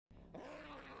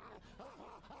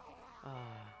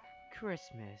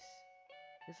Christmas.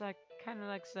 It's like kind of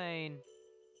like saying,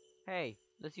 hey,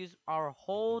 let's use our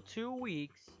whole 2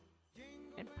 weeks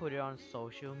and put it on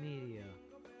social media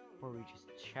where we just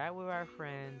chat with our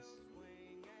friends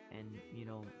and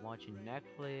watching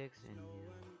Netflix and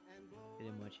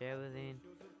pretty much everything.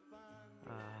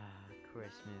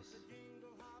 Christmas.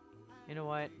 You know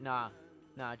what? Nah,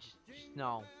 just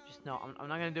no, just no. I'm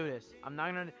not gonna do this. I'm not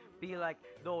gonna be like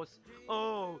those.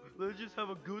 Oh, let's just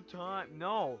have a good time.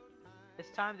 No, it's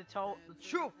time to tell the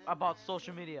truth about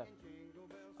social media.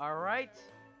 All right?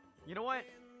 You know what?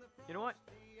 You know what?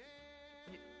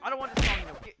 I don't want this song.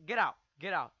 Get out.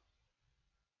 Get out.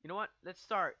 You know what? Let's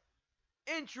start.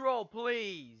 Intro,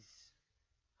 please.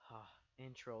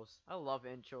 Intros. I love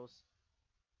intros.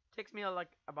 Takes me like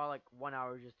about like 1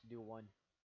 hour just to do one.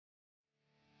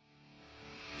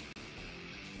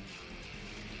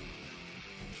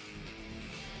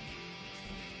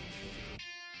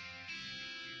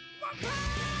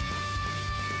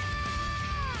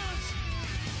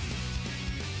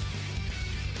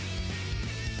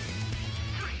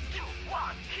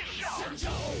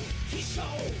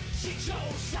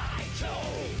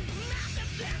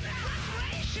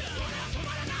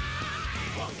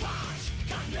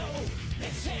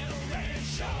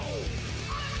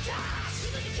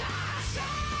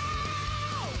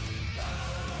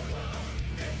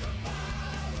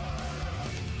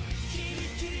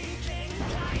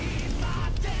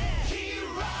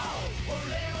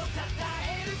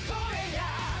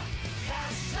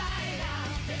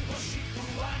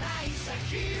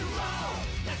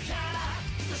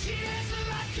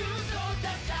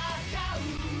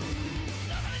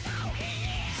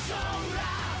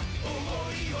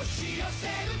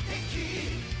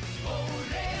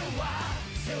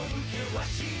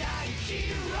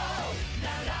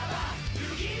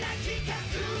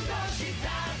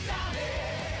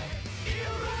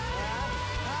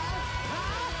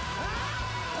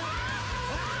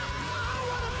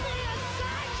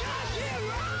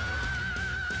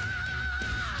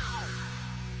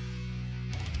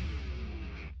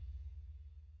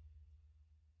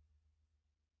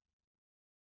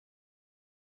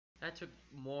 That took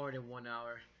more than 1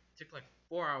 hour. It took like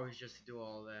 4 hours just to do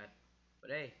all that. But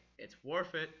hey, it's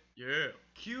worth it. Yeah.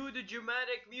 Cue the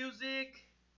dramatic music.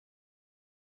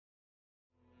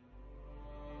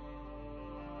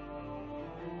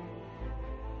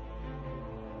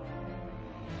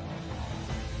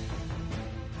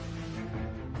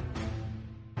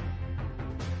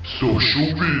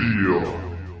 Social media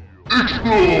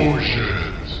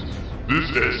explosions. This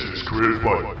essay is created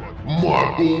by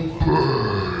Michael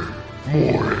Bay.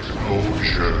 More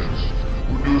explosions.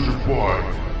 Produced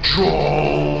by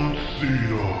John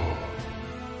Cena.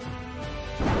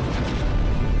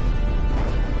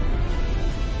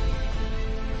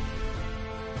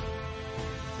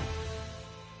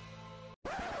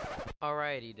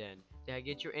 Alrighty then. Did I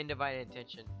get your undivided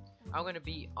attention? I'm gonna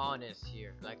be honest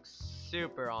here, like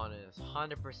super honest,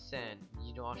 100%,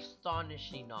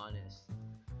 astonishing honest.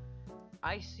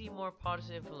 I see more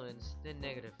positive influence than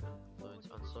negative influence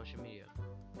on social media.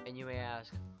 And you may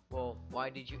ask, well, why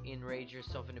did you enrage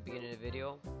yourself in the beginning of the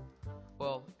video?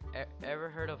 Well, ever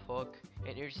heard of hook, an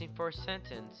interesting first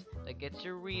sentence that gets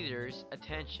your reader's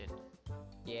attention?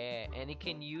 Yeah, and it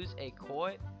can use a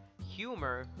quote,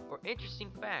 humor, or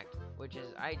interesting fact, which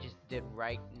is I just did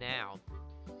right now.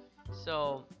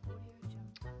 So,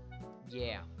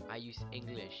 yeah, I use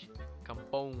English.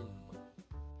 Kaboom.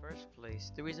 First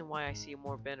place, the reason why I see it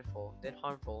more beneficial than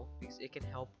harmful because it can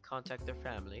help contact their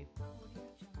family,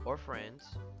 or friends,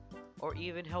 or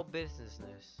even help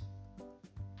businesses.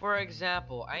 For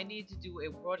example, I need to do a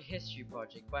world history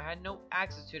project, but I had no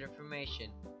access to the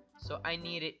information, so I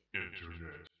needed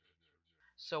Internet.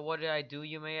 So what did I do,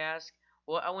 you may ask?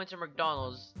 Well, I went to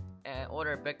McDonald's and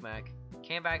ordered a Big Mac,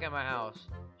 came back at my house,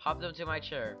 hopped up to my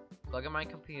chair, plugged in my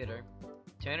computer,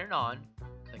 turn it on,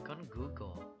 click on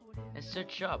Google, and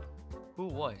search up who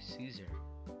was Caesar.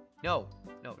 No,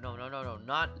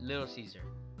 not Little Caesar.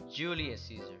 Julius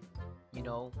Caesar. You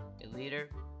know, a leader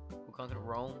who conquered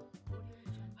Rome.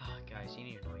 Guys, you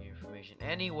need to know your information.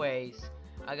 Anyways,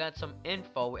 I got some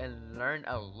info and learned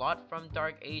a lot from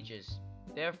Dark Ages.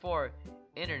 Therefore,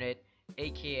 internet,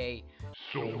 aka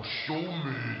Social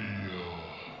media.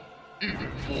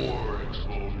 Even more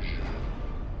explosion.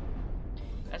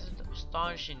 that's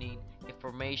astonishing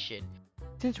information.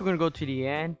 Since we're gonna go to the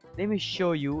end, let me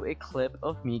show you a clip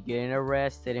of me getting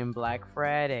arrested in Black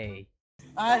Friday.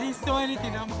 I didn't steal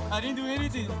anything. I didn't do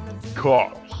anything.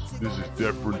 Cops, this is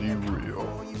definitely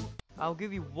real. I'll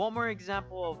give you one more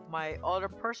example of my other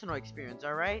personal experience,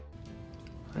 alright?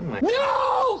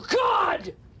 No,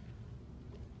 God!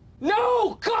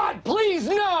 No! God, please,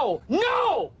 no!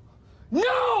 No!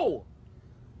 No!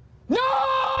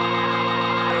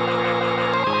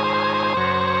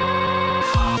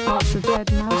 Ultra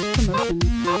Dead Mouse Promotion.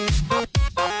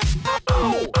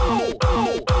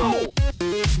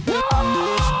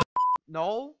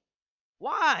 No?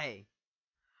 Why?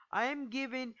 I am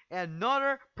giving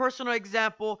another personal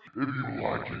example. If you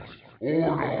like it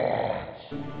or not.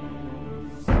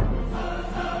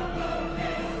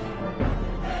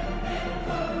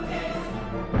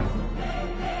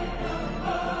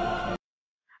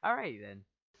 Alright then.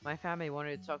 My family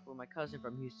wanted to talk with my cousin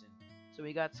from Houston, so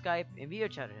we got Skype and video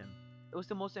chatted him. It was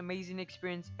the most amazing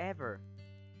experience ever.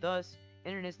 Thus,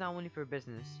 internet is not only for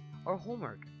business or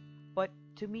homework, but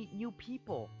to meet new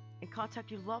people and contact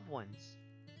your loved ones.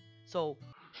 So,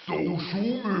 Social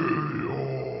media.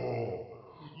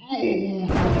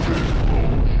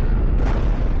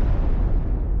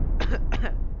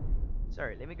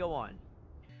 sorry, let me go on.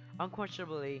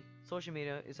 Unquestionably, social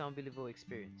media is an unbelievable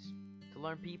experience to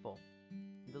learn people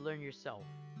and to learn yourself.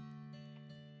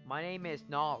 My name is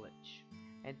Knowledge,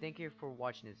 and thank you for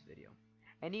watching this video.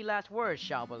 Any last words,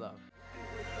 shall beloved?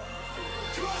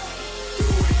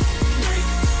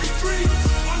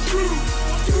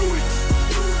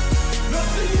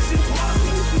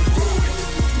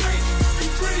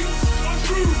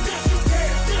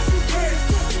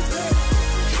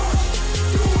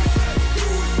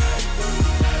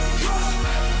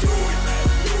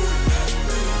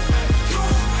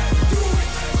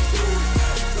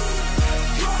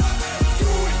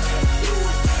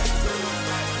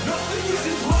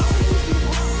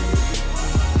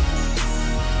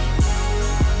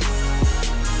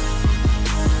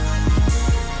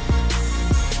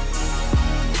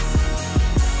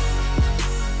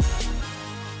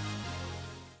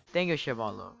 Thank you,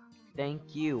 Shavalo.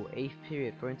 Thank you, 8th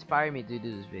period, for inspiring me to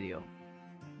do this video.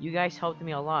 You guys helped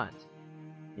me a lot.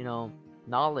 You know,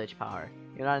 knowledge power.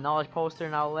 You know that knowledge poster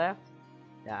now left?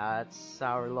 That's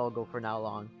our logo for now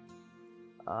long.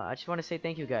 I just want to say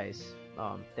thank you guys.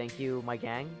 Thank you, my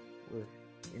gang,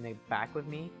 in the back with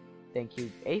me. Thank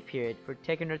you, 8th period, for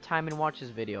taking their time and watch this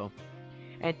video.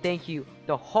 And thank you,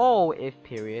 the whole 8th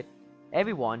period,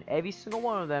 everyone, every single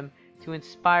one of them, to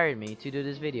inspire me to do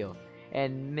this video.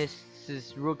 And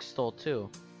Mrs. Rookstall too.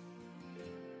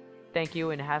 Thank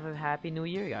you and have a happy new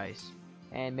year, guys.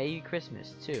 And Merry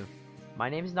Christmas too. My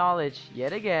name is Knowledge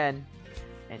yet again,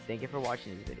 and thank you for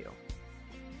watching this video.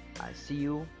 I'll see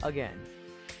you again.